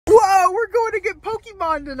gonna get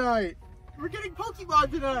Pokemon tonight. We're getting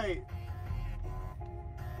Pokemon tonight.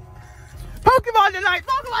 Pokemon tonight.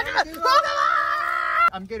 Pokemon tonight. Pokemon!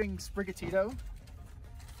 I'm getting Sprigatito.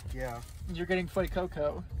 Yeah. And you're getting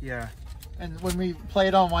Fuecoco. Yeah. And when we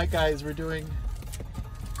played on White Guys, we're doing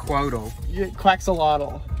Quodal.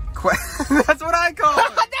 Quaxolotl. That's what I call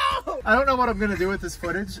it. No! I don't know what I'm gonna do with this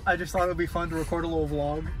footage. I just thought it would be fun to record a little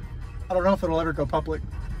vlog. I don't know if it'll ever go public.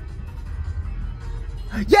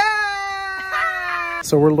 Yeah!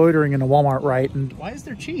 So we're loitering in a Walmart, right? And why is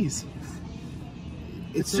there cheese?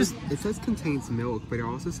 It says contains milk, but it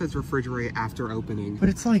also says refrigerate after opening. But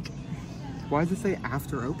it's like, why does it say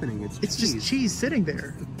after opening? It's cheese. Just cheese sitting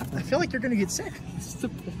there. I feel like you're gonna get sick. It's just a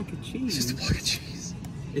block of cheese. It's just a block of cheese.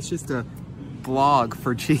 It's just a blog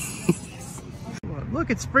for cheese. Look,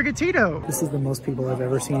 it's Sprigatito. This is the most people I've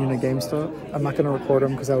ever seen in a GameStop. I'm not gonna record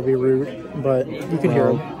them because that would be rude, but you can hear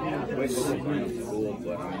them.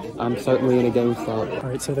 I'm certainly in a GameStop. All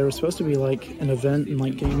right, so there was supposed to be like an event and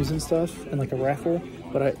like games and stuff and like a raffle,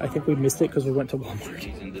 but I think we missed it because we went to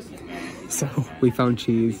Walmart. So we found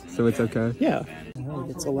cheese, so it's okay. Yeah.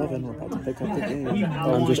 It's 11. We're about to pick up the game.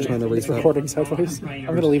 I'm just trying to reset. It's recording sideways. I'm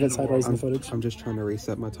gonna leave it sideways in the footage. I'm just trying to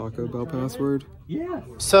reset my Taco Bell password. Yeah.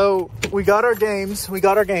 So we got our games. We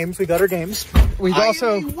got our games. We've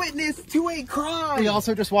also witness to a crime. We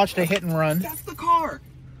also just watched a hit and run. That's the car.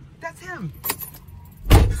 That's him.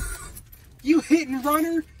 You hit and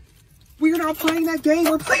runner. We're not playing that game.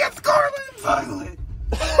 We're playing Scarlet and Violet.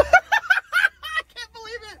 I can't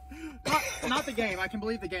believe it. Not the game. I can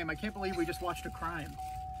believe the game. I can't believe we just watched a crime.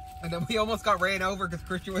 And then we almost got ran over because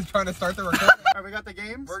Christian was trying to start the recording. All right, we got the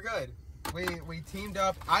games. We're good. We teamed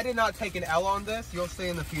up. I did not take an L on this. You'll see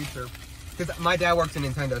in the future. Because my dad works in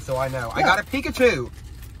Nintendo, so I know. Yeah. I got a Pikachu.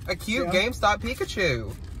 A cute GameStop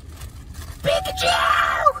Pikachu.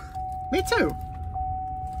 Pikachu! Me too.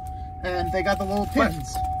 And they got the little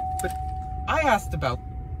pins. But I asked about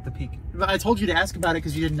the Pikachu. I told you to ask about it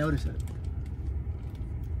because you didn't notice it.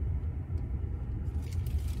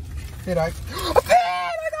 Did I? I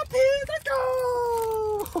got pins! Let's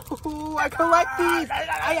go! I collect these!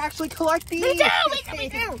 I actually collect these! Me too! Me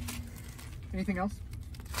too! Anything else?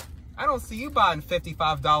 I don't see you buying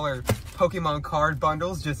 $55 Pokemon card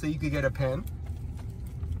bundles just so you could get a pin.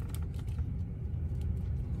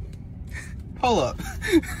 Hold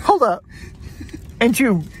up. Ain't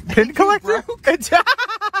you pin collector?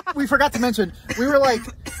 We forgot to mention,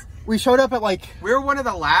 we showed up at like... We were one of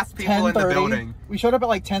the last people in the building. We showed up at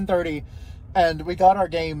like 10:30 and we got our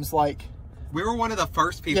games like... We were one of the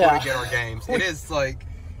first people to get our games. It is like...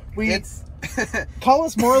 It's... Call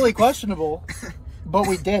us morally questionable, but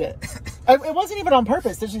we did it. It wasn't even on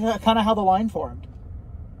purpose. This is kind of how the line formed.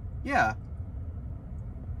 Yeah.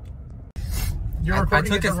 You're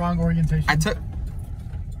recording at the wrong orientation. I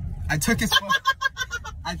took his phone.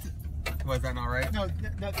 Was that not right? No.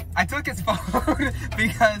 I took his phone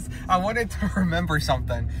because I wanted to remember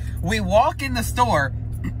something. We walk in the store,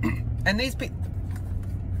 and these people...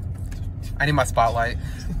 I need my spotlight.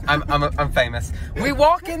 I'm famous. We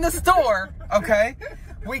walk in the store, okay?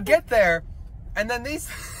 We get there, and then these...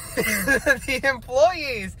 the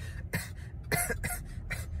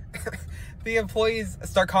employees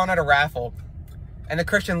start calling out a raffle. And the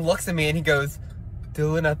Christian looks at me and he goes,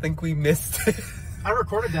 Dylan, I think we missed it. I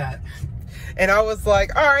recorded that. And I was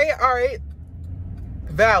like, all right,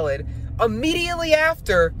 valid. Immediately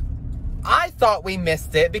after, I thought we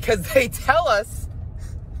missed it because they tell us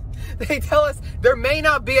there may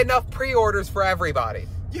not be enough pre-orders for everybody.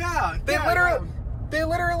 Yeah. They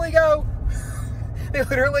literally go,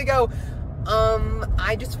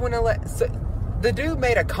 I just want to let... So, the dude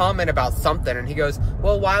made a comment about something, and he goes,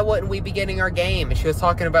 well, why wouldn't we be getting our game? And she was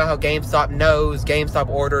talking about how GameStop knows GameStop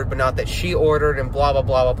ordered, but not that she ordered, and blah, blah,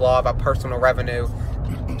 blah, blah, blah, about personal revenue.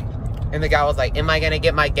 And the guy was like, am I going to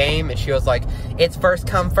get my game? And she was like, it's first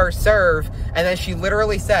come, first serve. And then she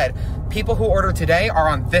literally said, people who ordered today are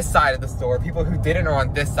on this side of the store. People who didn't are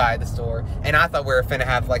on this side of the store. And I thought we were finna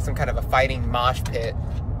have, like, some kind of a fighting mosh pit.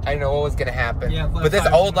 I didn't know what was going to happen. Yeah, but this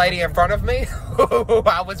old lady in front of me,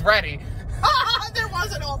 I was ready. There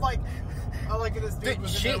was an old, like this dude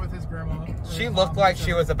was in there with his grandma. She looked like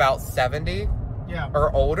she was about 70 yeah.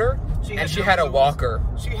 or older, and she had a walker.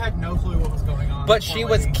 She had no clue what was going on. But she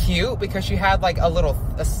was cute because she had like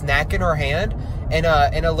a snack in her hand and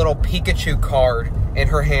a little Pikachu card in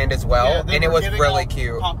her hand as well, and it was really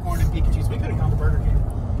cute. Popcorn and Pikachus. We could have gone to Burger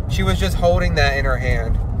King. She was just holding that in her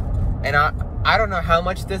hand, and I don't know how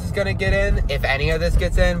much this is going to get in, if any of this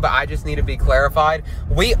gets in, but I just need to be clarified.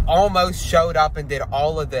 We almost showed up and did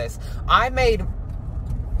all of this. I made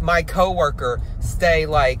my coworker stay,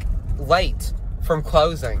 like, late from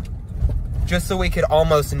closing. just so we could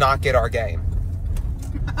almost not get our game.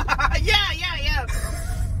 Yeah.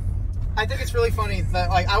 I think it's really funny that,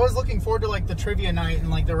 like, I was looking forward to, like, the trivia night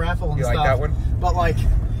and, like, the raffle and you stuff. You like that one? But, like...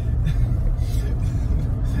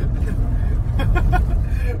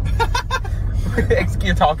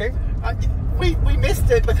 You're talking? We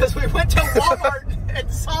missed it because we went to Walmart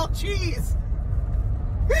and saw cheese.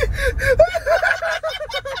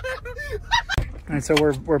 All right, so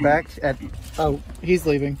we're back at... Oh, he's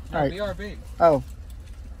leaving. All right. BRB. Oh.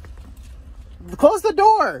 Close the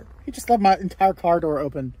door! He just left my entire car door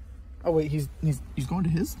open. Oh, wait, he's going to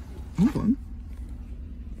his... Hold on.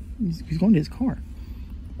 He's going to his car.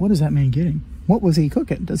 What is that man getting? What was he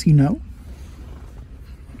cooking? Does he know?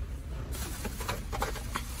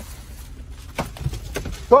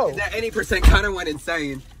 Whoa. That any percent kind of went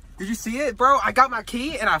insane. Did you see it, bro? I got my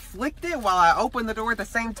key and I flicked it while I opened the door at the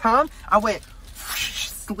same time. I went,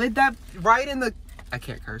 slid that right in the... I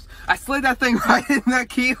can't curse. I slid that thing right in that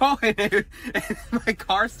keyhole and my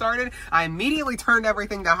car started. I immediately turned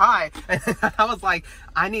everything to high. And I was like,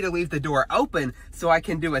 I need to leave the door open so I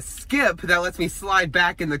can do a skip that lets me slide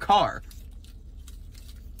back in the car.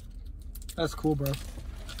 That's cool, bro.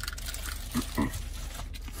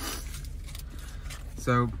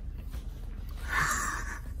 So...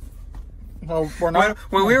 Well, we're not...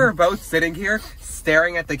 When we were both sitting here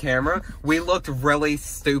staring at the camera, we looked really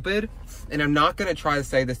stupid. And I'm not going to try to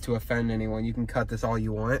say this to offend anyone. You can cut this all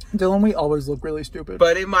you want. Dylan, we always look really stupid.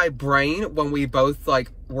 But in my brain, when we both, like,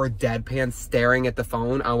 were deadpan staring at the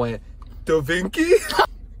phone, I went, Da Vinci?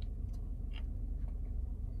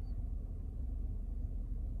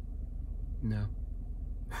 No.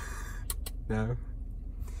 No.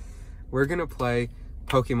 We're going to play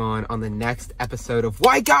Pokemon on the next episode of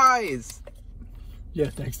White Guys! Yeah,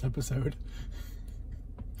 next episode.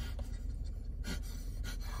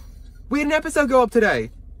 We had an episode go up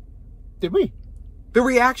today. Did we? The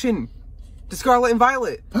reaction to Scarlet and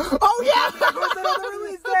Violet. Oh, yeah! That was on the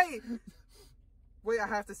release date. Wait, I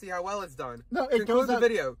have to see how well it's done. No, it goes the up,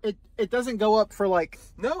 video. It doesn't go up for, like...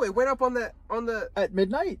 No, it went up on the... At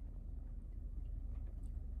midnight.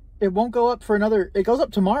 It won't go up for another... It goes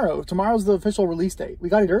up tomorrow. Tomorrow's the official release date. We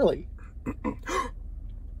got it early.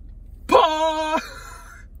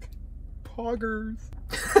 Poggers.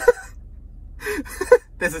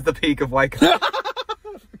 This is the peak of White Guys.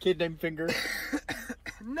 A kid named Finger.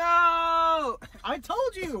 No! I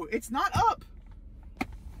told you! It's not up!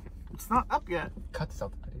 It's not up yet. Cut this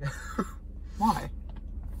out the video. Why?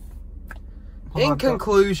 In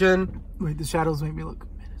conclusion... Wait, the shadows make me look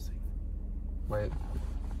menacing. Wait.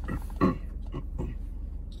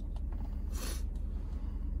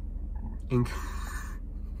 Dylan,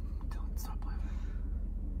 stop playing.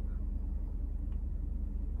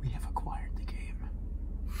 We have acquired the game.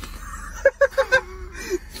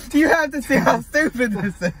 Do you have to see how stupid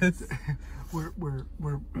this is? We're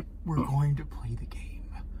going to play the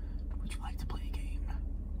game. Would you like to play a game?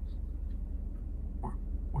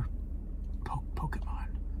 We're Pokemon.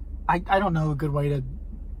 I don't know a good way to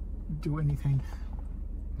do anything.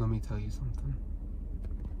 Let me tell you something.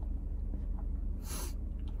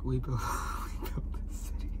 We built this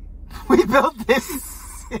city. We built this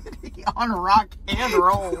city on rock and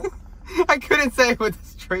roll. I couldn't say it with a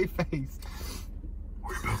straight face.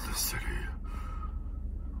 We built this city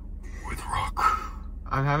with rock.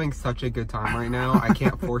 I'm having such a good time right now. I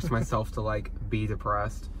can't force myself to, like, be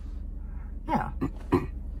depressed. Yeah.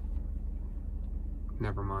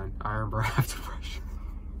 Never mind. I remember I have depression.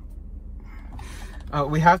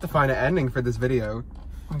 We have to find an ending for this video.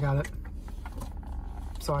 I got it.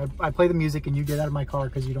 So I play the music and you get out of my car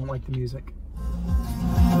because you don't like the music.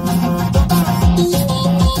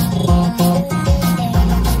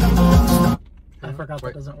 I forgot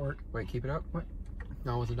that doesn't work. Wait, keep it up? What?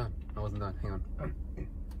 No, I wasn't done. Hang on.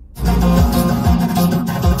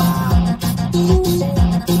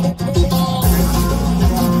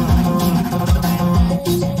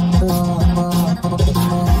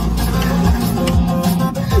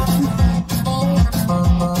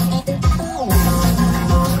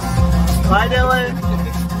 Bye, Dylan.